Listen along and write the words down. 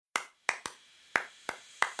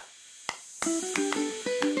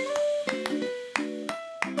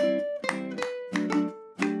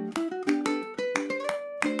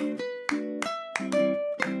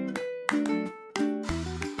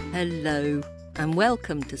Hello, and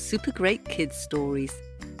welcome to Super Great Kids Stories,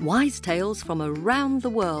 wise tales from around the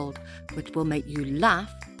world which will make you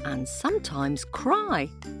laugh and sometimes cry.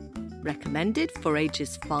 Recommended for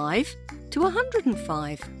ages 5 to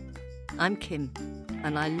 105. I'm Kim,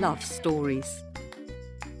 and I love stories.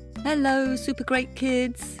 Hello, Super Great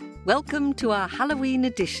Kids. Welcome to our Halloween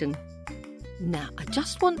edition. Now, I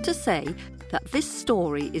just want to say that this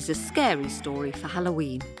story is a scary story for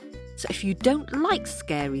Halloween. So if you don't like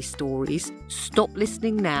scary stories, stop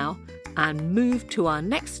listening now and move to our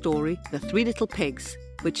next story, The Three Little Pigs,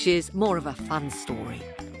 which is more of a fun story.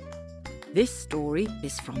 This story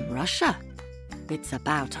is from Russia. It's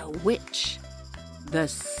about a witch, the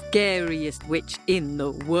scariest witch in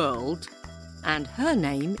the world, and her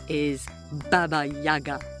name is Baba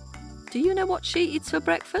Yaga. Do you know what she eats for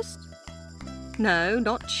breakfast? No,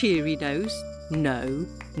 not Cheerios. No,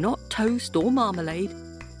 not toast or marmalade.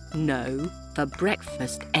 No, for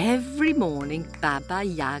breakfast every morning, Baba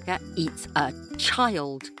Yaga eats a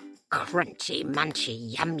child. Crunchy,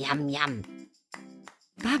 munchy, yum, yum, yum.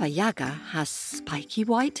 Baba Yaga has spiky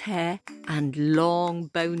white hair and long,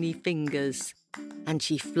 bony fingers. And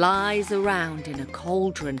she flies around in a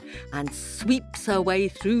cauldron and sweeps her way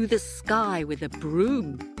through the sky with a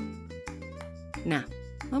broom. Now,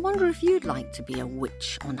 I wonder if you'd like to be a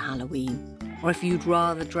witch on Halloween, or if you'd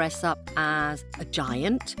rather dress up as a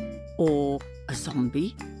giant, or a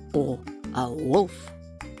zombie, or a wolf.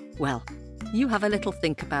 Well, you have a little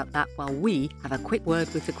think about that while we have a quick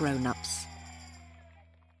word with the grown-ups.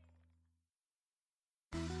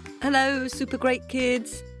 Hello, Super Great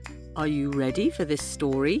Kids. Are you ready for this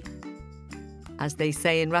story? As they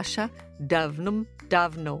say in Russia, davno,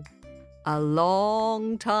 davno. A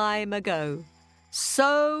long time ago.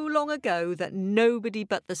 So long ago that nobody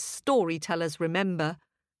but the storytellers remember,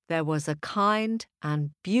 there was a kind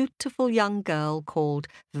and beautiful young girl called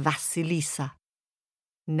Vasilisa.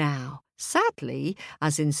 Now, sadly,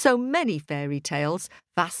 as in so many fairy tales,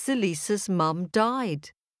 Vasilisa's mum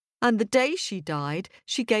died. And the day she died,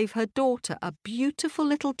 she gave her daughter a beautiful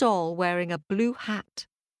little doll wearing a blue hat.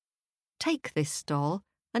 Take this doll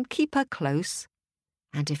and keep her close.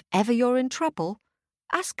 And if ever you're in trouble,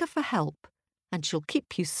 ask her for help, and she'll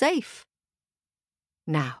keep you safe.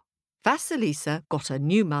 Now, Vasilisa got a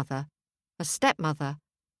new mother, a stepmother,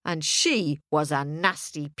 and she was a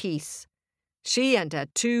nasty piece. She and her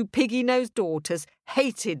 2 piggy-nosed daughters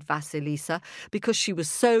hated Vasilisa because she was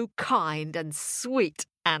so kind and sweet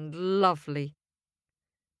and lovely.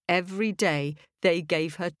 Every day they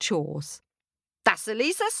gave her chores.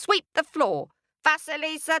 Vasilisa, sweep the floor.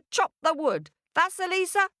 Vasilisa, chop the wood.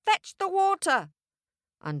 Vasilisa, fetch the water.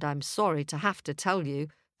 And I'm sorry to have to tell you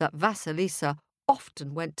that Vasilisa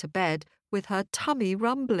often went to bed with her tummy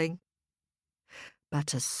rumbling.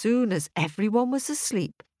 But as soon as everyone was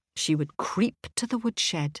asleep, she would creep to the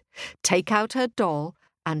woodshed, take out her doll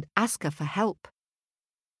and ask her for help.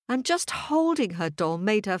 And just holding her doll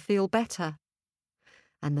made her feel better.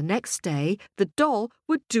 And the next day, the doll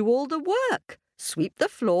would do all the work, sweep the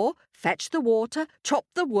floor, fetch the water, chop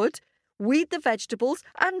the wood, weed the vegetables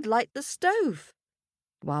and light the stove.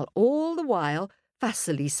 While all the while,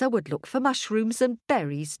 Vasilisa would look for mushrooms and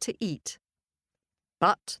berries to eat.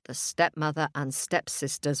 But the stepmother and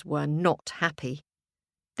stepsisters were not happy.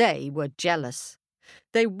 They were jealous.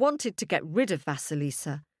 They wanted to get rid of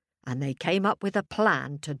Vasilisa, and they came up with a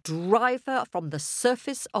plan to drive her from the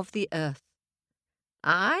surface of the earth.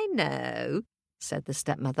 I know, said the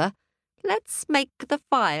stepmother. Let's make the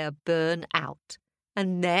fire burn out,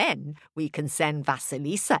 and then we can send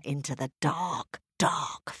Vasilisa into the dark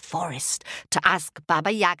forest to ask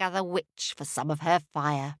Baba Yaga the witch for some of her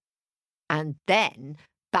fire. And then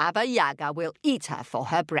Baba Yaga will eat her for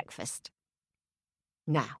her breakfast.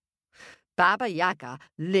 Now, Baba Yaga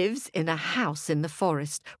lives in a house in the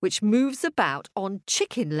forest which moves about on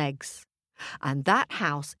chicken legs. And that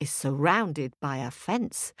house is surrounded by a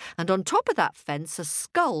fence, and on top of that fence are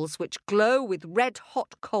skulls which glow with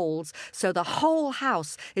red-hot coals, so the whole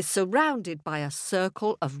house is surrounded by a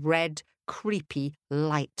circle of red, creepy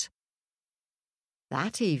light.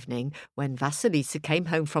 That evening, when Vasilisa came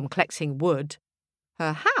home from collecting wood,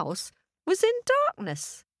 her house was in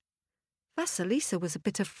darkness. Vasilisa was a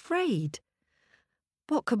bit afraid.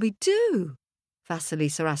 What can we do?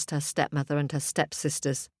 Vasilisa asked her stepmother and her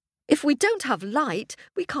stepsisters. If we don't have light,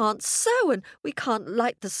 we can't sew and we can't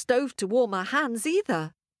light the stove to warm our hands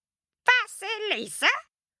either. Vasilisa?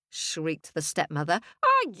 Shrieked the stepmother.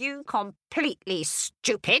 Are you completely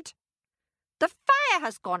stupid? The fire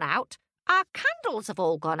has gone out, our candles have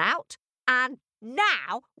all gone out, and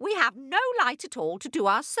now we have no light at all to do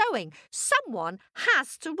our sewing. Someone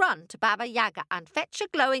has to run to Baba Yaga and fetch a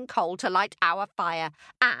glowing coal to light our fire,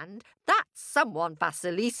 and that someone,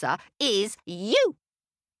 Vasilisa, is you."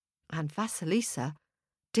 And Vasilisa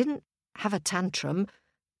didn't have a tantrum.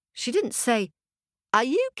 She didn't say, "Are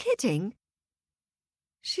you kidding?"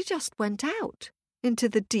 She just went out into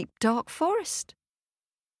the deep, dark forest.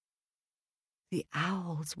 The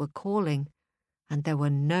owls were calling, and there were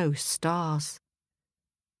no stars.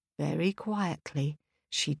 Very quietly,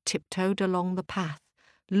 she tiptoed along the path,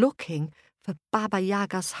 looking for Baba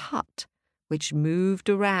Yaga's hut, which moved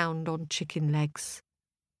around on chicken legs.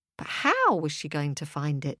 But how was she going to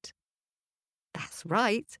find it? That's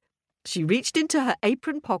right. She reached into her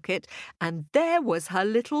apron pocket, and there was her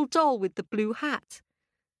little doll with the blue hat.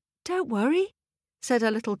 "Don't worry," said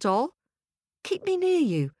her little doll. "Keep me near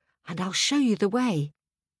you, and I'll show you the way."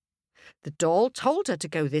 The doll told her to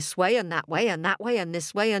go this way and that way and that way and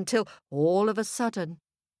this way until, all of a sudden,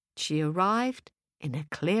 she arrived in a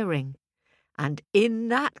clearing. And in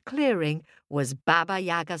that clearing was Baba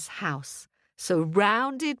Yaga's house,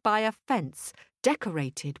 surrounded by a fence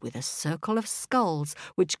decorated with a circle of skulls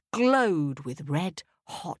which glowed with red,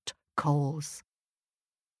 hot coals.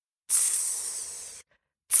 Tss,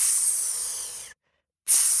 tss,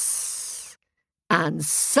 tss. And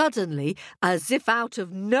suddenly, as if out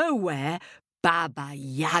of nowhere, Baba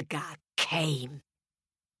Yaga came.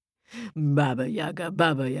 "Baba Yaga,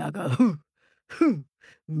 Baba Yaga, hoo, hoo.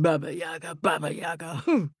 Baba Yaga,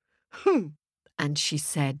 hoo, hoo." And she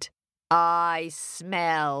said, "I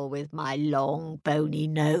smell with my long bony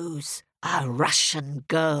nose a Russian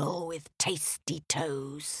girl with tasty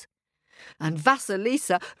toes." And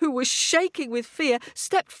Vasilisa, who was shaking with fear,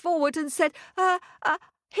 stepped forward and said,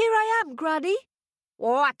 "Here I am, Granny."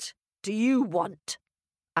 "What do you want?"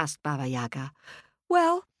 asked Baba Yaga.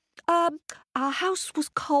 "Well, our house was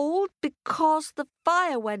cold because the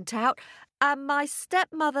fire went out, and my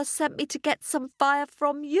stepmother sent me to get some fire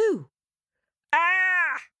from you."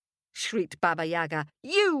 "Ah!" shrieked Baba Yaga.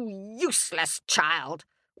 "You useless child!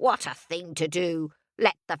 What a thing to do!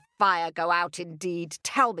 Let the fire go out indeed.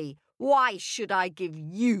 Tell me, why should I give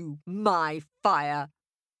you my fire?"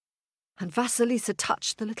 And Vasilisa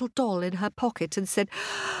touched the little doll in her pocket and said,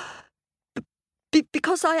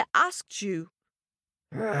 "Because I asked you."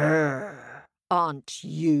 "Aren't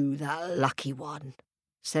you the lucky one?"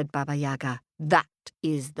 said Baba Yaga. "That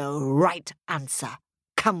is the right answer.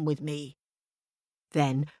 Come with me."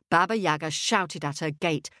 Then Baba Yaga shouted at her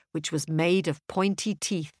gate, which was made of pointy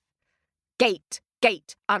teeth. "Gate,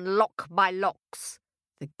 gate, unlock my locks."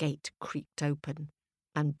 The gate creaked open,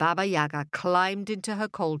 and Baba Yaga climbed into her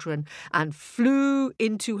cauldron and flew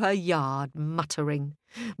into her yard, muttering,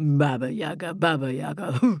 "Baba Yaga,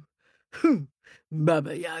 hoo, hoo.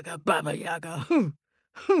 Baba Yaga, hoo,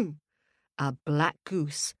 hoo." A black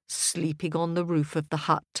goose, sleeping on the roof of the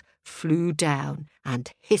hut, flew down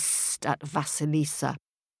and hissed at Vasilisa.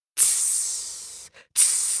 "Tss,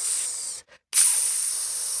 tss,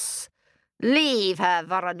 tss." "Leave her,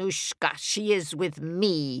 Varanushka. She is with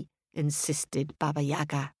me," insisted Baba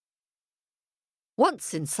Yaga.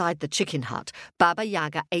 Once inside the chicken hut, Baba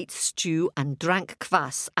Yaga ate stew and drank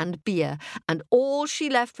kvass and beer, and all she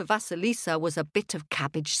left for Vasilisa was a bit of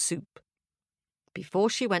cabbage soup. Before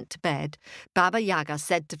she went to bed, Baba Yaga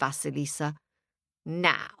said to Vasilisa,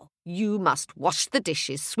 "Now, you must wash the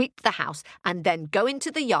dishes, sweep the house, and then go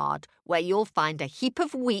into the yard where you'll find a heap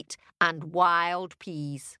of wheat and wild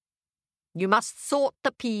peas. You must sort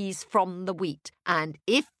the peas from the wheat, and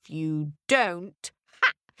if you don't,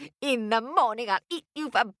 in the morning I'll eat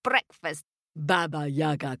you for breakfast." Baba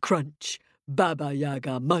Yaga crunch, Baba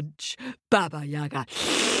Yaga munch, Baba Yaga.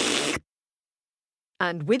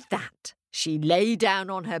 And with that, she lay down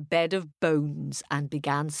on her bed of bones and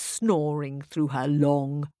began snoring through her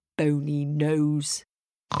long, bony nose.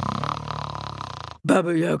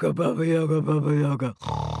 Baba Yaga, Baba Yaga, Baba Yaga.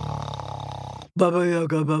 Baba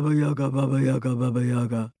Yaga, Baba Yaga, Baba Yaga, Baba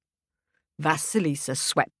Yaga. Vasilisa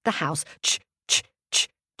swept the house. Ch, ch, ch,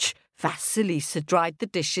 ch. Vasilisa dried the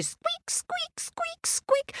dishes. Squeak, squeak, squeak,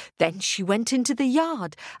 squeak. Then she went into the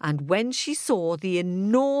yard, and when she saw the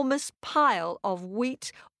enormous pile of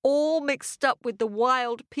wheat all mixed up with the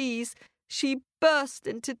wild peas, she burst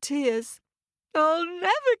into tears. "I'll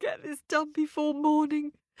never get this done before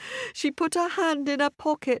morning." She put her hand in her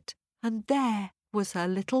pocket, and there was her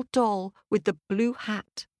little doll with the blue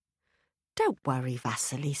hat. "Don't worry,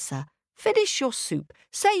 Vasilisa. Finish your soup,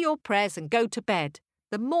 say your prayers, and go to bed.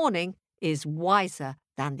 The morning is wiser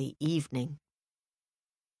than the evening."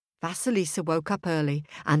 Vasilisa woke up early,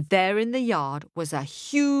 and there in the yard was a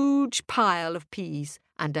huge pile of peas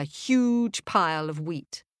and a huge pile of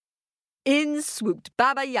wheat. In swooped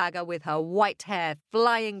Baba Yaga with her white hair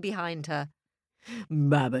flying behind her.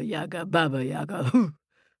 Baba Yaga, hoo,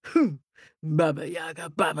 hoo. Baba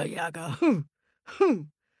Yaga, hoo, hoo.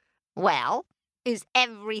 Well, is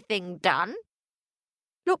everything done?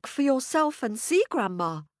 Look for yourself and see,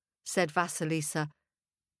 Grandma, said Vasilisa.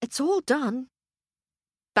 It's all done.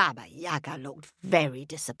 Baba Yaga looked very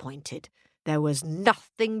disappointed. There was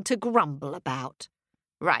nothing to grumble about.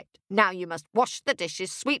 Right, now you must wash the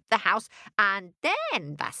dishes, sweep the house, and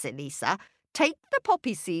then, Vasilisa, take the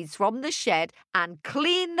poppy seeds from the shed and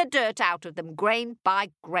clean the dirt out of them grain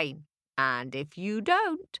by grain. And if you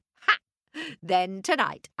don't, then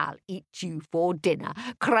tonight I'll eat you for dinner.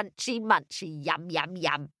 Crunchy, munchy, yum, yum,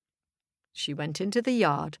 yum. She went into the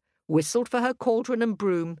yard, whistled for her cauldron and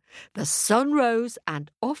broom. The sun rose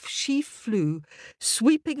and off she flew,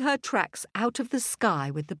 sweeping her tracks out of the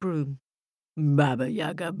sky with the broom. Baba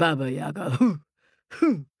Yaga, hoo,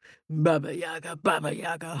 hoo. Baba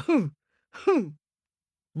Yaga, hoo, hoo.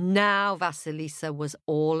 Now Vasilisa was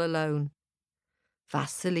all alone.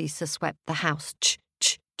 Vasilisa swept the house. Ch,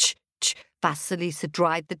 ch, ch, ch. Vasilisa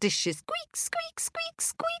dried the dishes. Squeak, squeak, squeak,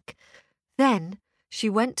 squeak. Then she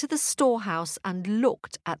went to the storehouse and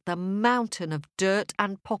looked at the mountain of dirt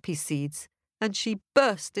and poppy seeds, and she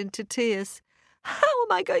burst into tears. How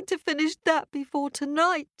am I going to finish that before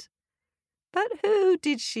tonight? But who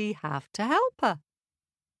did she have to help her?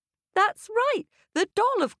 That's right, the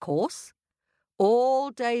doll, of course.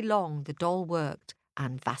 All day long the doll worked,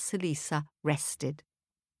 and Vasilisa rested.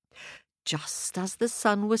 Just as the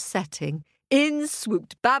sun was setting, in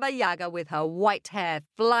swooped Baba Yaga with her white hair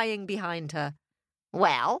flying behind her.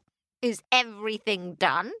 Well, is everything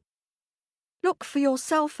done? Look for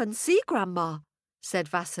yourself and see, Grandma, said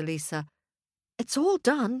Vasilisa. It's all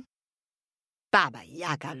done. Baba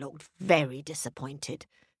Yaga looked very disappointed.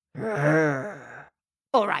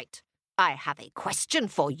 All right, I have a question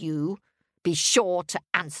for you. Be sure to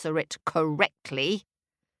answer it correctly.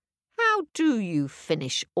 How do you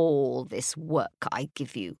finish all this work I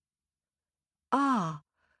give you? Ah,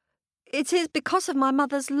 it is because of my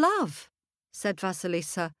mother's love, said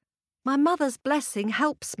Vasilisa. My mother's blessing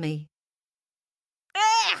helps me.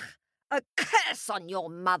 Ugh! A curse on your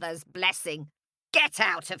mother's blessing. Get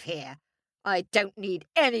out of here. I don't need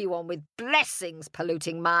anyone with blessings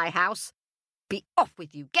polluting my house. Be off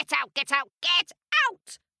with you. Get out, get out, get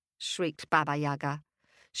out! Shrieked Baba Yaga.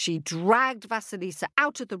 She dragged Vasilisa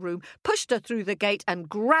out of the room, pushed her through the gate and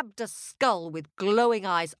grabbed a skull with glowing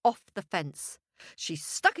eyes off the fence. She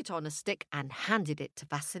stuck it on a stick and handed it to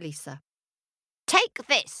Vasilisa. Take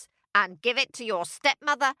this and give it to your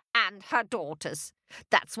stepmother and her daughters.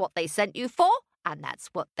 That's what they sent you for, and that's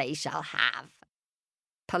what they shall have.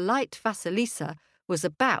 Polite Vasilisa was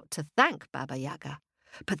about to thank Baba Yaga,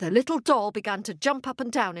 but the little doll began to jump up and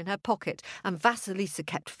down in her pocket, and Vasilisa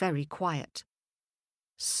kept very quiet.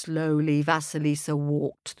 Slowly Vasilisa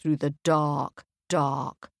walked through the dark,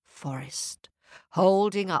 dark forest,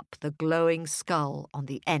 holding up the glowing skull on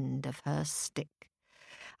the end of her stick.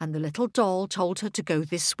 And the little doll told her to go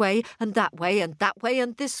this way and that way and that way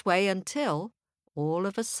and this way until, all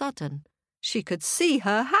of a sudden, she could see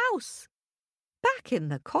her house. Back in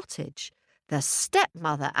the cottage, the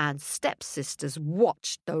stepmother and stepsisters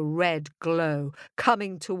watched the red glow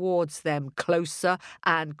coming towards them closer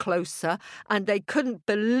and closer, and they couldn't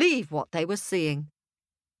believe what they were seeing.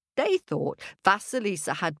 They thought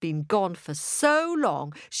Vasilisa had been gone for so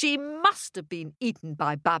long she must have been eaten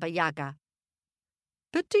by Baba Yaga.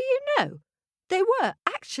 But do you know, they were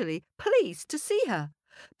actually pleased to see her,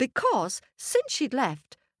 because since she'd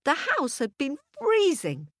left, the house had been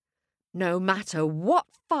freezing. No matter what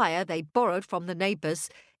fire they borrowed from the neighbours,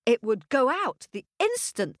 it would go out the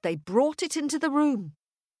instant they brought it into the room.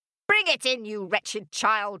 Bring it in, you wretched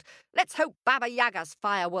child. Let's hope Baba Yaga's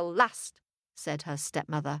fire will last, said her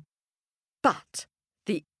stepmother. But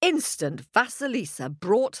the instant Vasilisa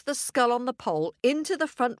brought the skull on the pole into the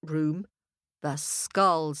front room, the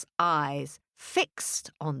skull's eyes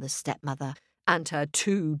fixed on the stepmother and her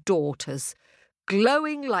two daughters,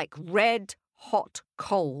 glowing like red hot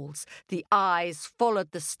coals. The eyes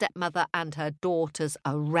followed the stepmother and her daughters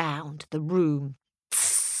around the room.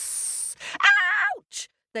 Tss! Ouch!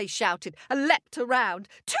 They shouted and leapt around.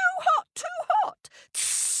 Too hot, too hot!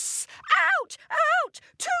 Tss! Ouch, ouch!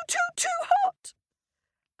 Too hot!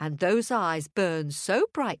 And those eyes burned so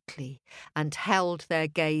brightly and held their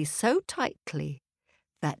gaze so tightly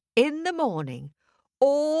that in the morning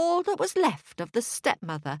all that was left of the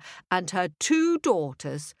stepmother and her 2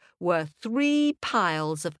 daughters were 3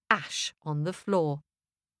 piles of ash on the floor.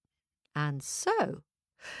 And so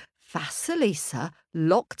Vasilisa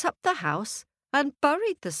locked up the house and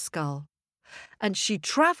buried the skull. And she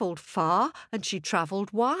travelled far and she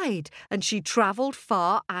travelled wide and she travelled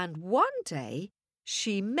far, and one day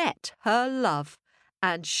she met her love,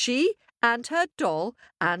 and she and her doll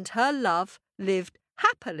and her love lived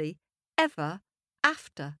happily ever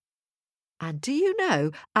after. And do you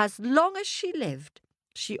know, as long as she lived,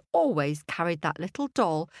 she always carried that little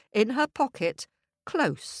doll in her pocket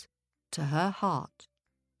close to her heart.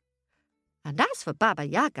 And as for Baba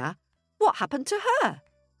Yaga, what happened to her?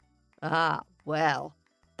 Ah, well,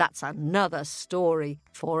 that's another story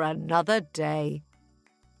for another day.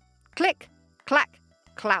 Click, clack,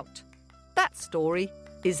 clout. That story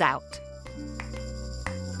is out.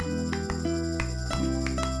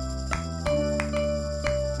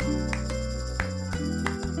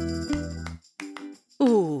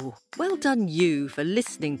 Ooh, well done you for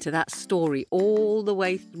listening to that story all the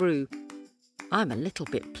way through. I'm a little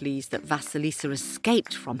bit pleased that Vasilisa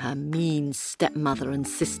escaped from her mean stepmother and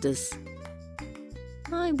sisters.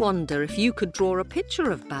 I wonder if you could draw a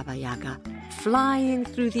picture of Baba Yaga flying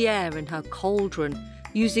through the air in her cauldron,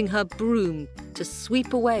 using her broom to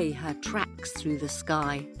sweep away her tracks through the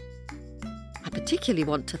sky. I particularly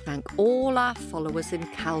want to thank all our followers in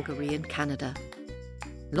Calgary in Canada.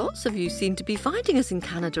 Lots of you seem to be finding us in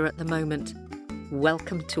Canada at the moment.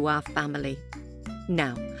 Welcome to our family.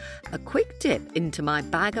 Now, a quick dip into my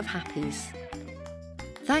bag of happies.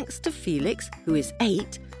 Thanks to Felix, who is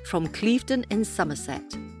 8, from Clevedon in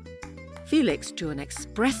Somerset. Felix drew an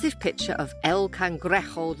expressive picture of El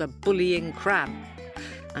Cangrejo, the bullying crab.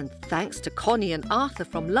 And thanks to Connie and Arthur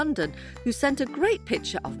from London, who sent a great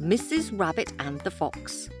picture of Mrs. Rabbit and the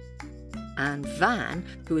fox. And Van,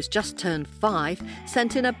 who has just turned 5,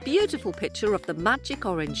 sent in a beautiful picture of the magic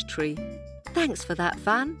orange tree. Thanks for that,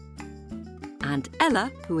 Van. And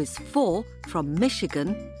Ella, who is 4, from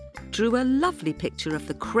Michigan, drew a lovely picture of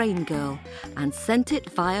the crane girl and sent it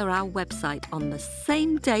via our website on the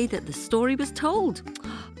same day that the story was told.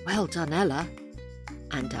 Well done, Ella.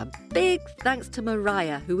 And a big thanks to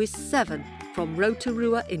Mariah, who is 7, from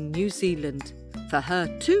Rotorua in New Zealand, for her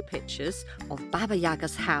 2 pictures of Baba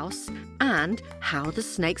Yaga's house and how the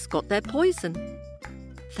snakes got their poison.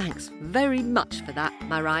 Thanks very much for that,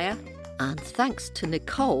 Mariah. And thanks to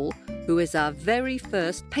Nicole, who is our very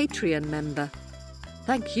first Patreon member.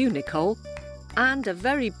 Thank you, Nicole. And a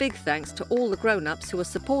very big thanks to all the grown-ups who are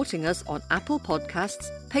supporting us on Apple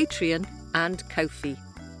Podcasts, Patreon and Ko-fi.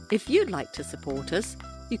 If you'd like to support us,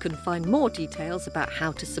 you can find more details about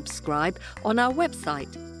how to subscribe on our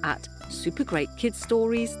website at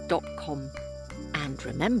supergreatkidsstories.com. And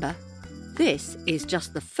remember, this is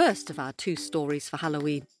just the first of our 2 stories for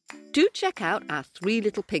Halloween. Do check out our 3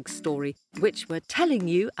 Little Pigs story, which we're telling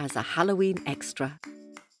you as a Halloween extra.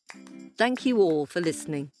 Thank you all for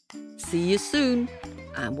listening. See you soon.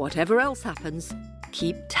 And whatever else happens,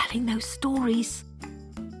 keep telling those stories.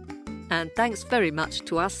 And thanks very much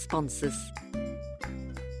to our sponsors.